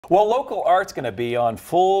Well, local art's going to be on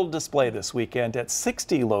full display this weekend at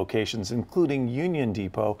 60 locations, including Union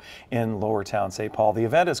Depot in Lowertown, St. Paul. The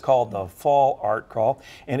event is called the Fall Art Crawl,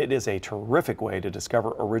 and it is a terrific way to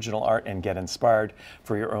discover original art and get inspired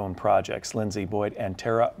for your own projects. Lindsay Boyd and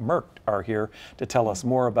Tara Merck are here to tell us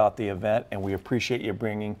more about the event, and we appreciate you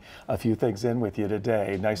bringing a few things in with you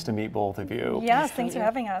today. Nice to meet both of you. Yes, thanks for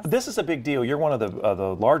having us. This is a big deal. You're one of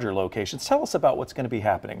the larger locations. Tell us about what's going to be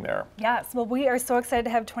happening there. Yes, well, we are so excited to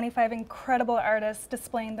have 25 incredible artists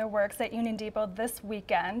displaying their works at Union Depot this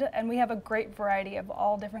weekend, and we have a great variety of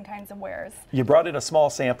all different kinds of wares. You brought in a small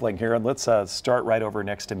sampling here, and let's start right over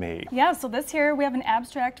next to me. Yeah, so this here we have an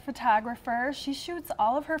abstract photographer. She shoots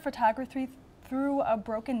all of her photography through a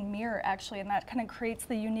broken mirror, actually, and that kind of creates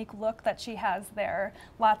the unique look that she has there.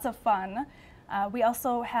 Lots of fun. We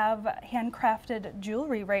also have handcrafted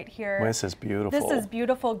jewelry right here. This is beautiful. This is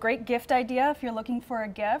beautiful. Great gift idea if you're looking for a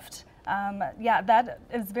gift. Yeah, that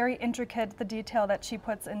is very intricate, the detail that she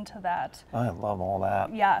puts into that. I love all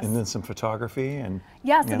that. Yes. And then some photography and...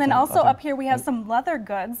 Yes, and then also up here we have some leather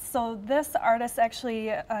goods. So this artist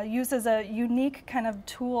actually uses a unique kind of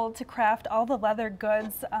tool to craft all the leather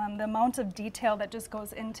goods. The amount of detail that just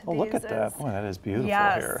goes into these look at that. Boy, that is beautiful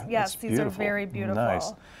here. Yes, these are very beautiful.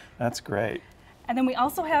 Nice. That's great. And then we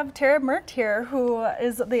also have Tara Merck here, who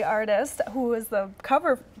is the artist, who is the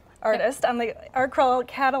cover artist on the Art Crawl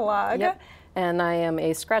catalog. Yep. And I am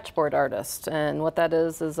a scratchboard artist, and what that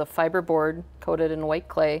is a fiber board coated in white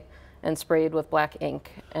clay and sprayed with black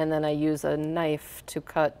ink, and then I use a knife to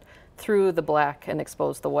cut through the black and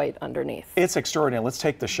expose the white underneath. It's extraordinary. Let's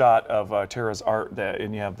take the shot of Tara's art,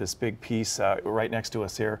 and you have this big piece right next to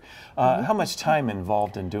us here. How much time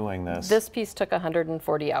involved in doing this? This piece took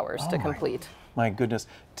 140 hours to complete. My goodness.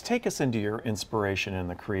 Take us into your inspiration in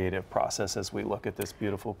the creative process as we look at this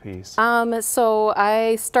beautiful piece. So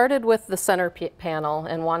I started with the center panel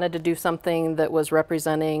and wanted to do something that was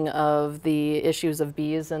representing of the issues of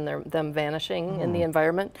bees and them vanishing in the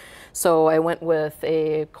environment. So I went with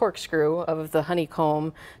a corkscrew of the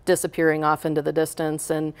honeycomb disappearing off into the distance,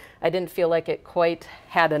 and I didn't feel like it quite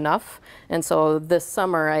had enough. And so this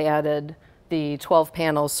summer I added the 12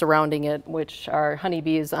 panels surrounding it, which are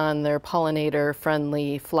honeybees on their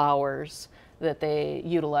pollinator-friendly flowers that they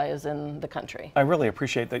utilize in the country. I really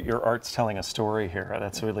appreciate that your art's telling a story here.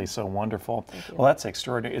 That's really so wonderful. Well, that's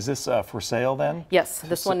extraordinary. Is this for sale then? Yes,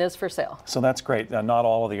 this one is for sale. So that's great. Not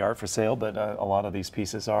all of the art for sale, but a lot of these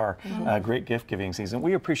pieces are. Great gift giving season.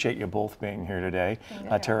 We appreciate you both being here today.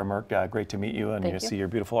 Tara Merck, great to meet you and you see your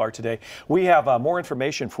beautiful art today. We have more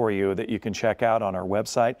information for you that you can check out on our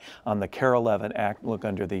website on the KARE 11 act. Look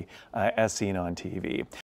under the As Seen on TV.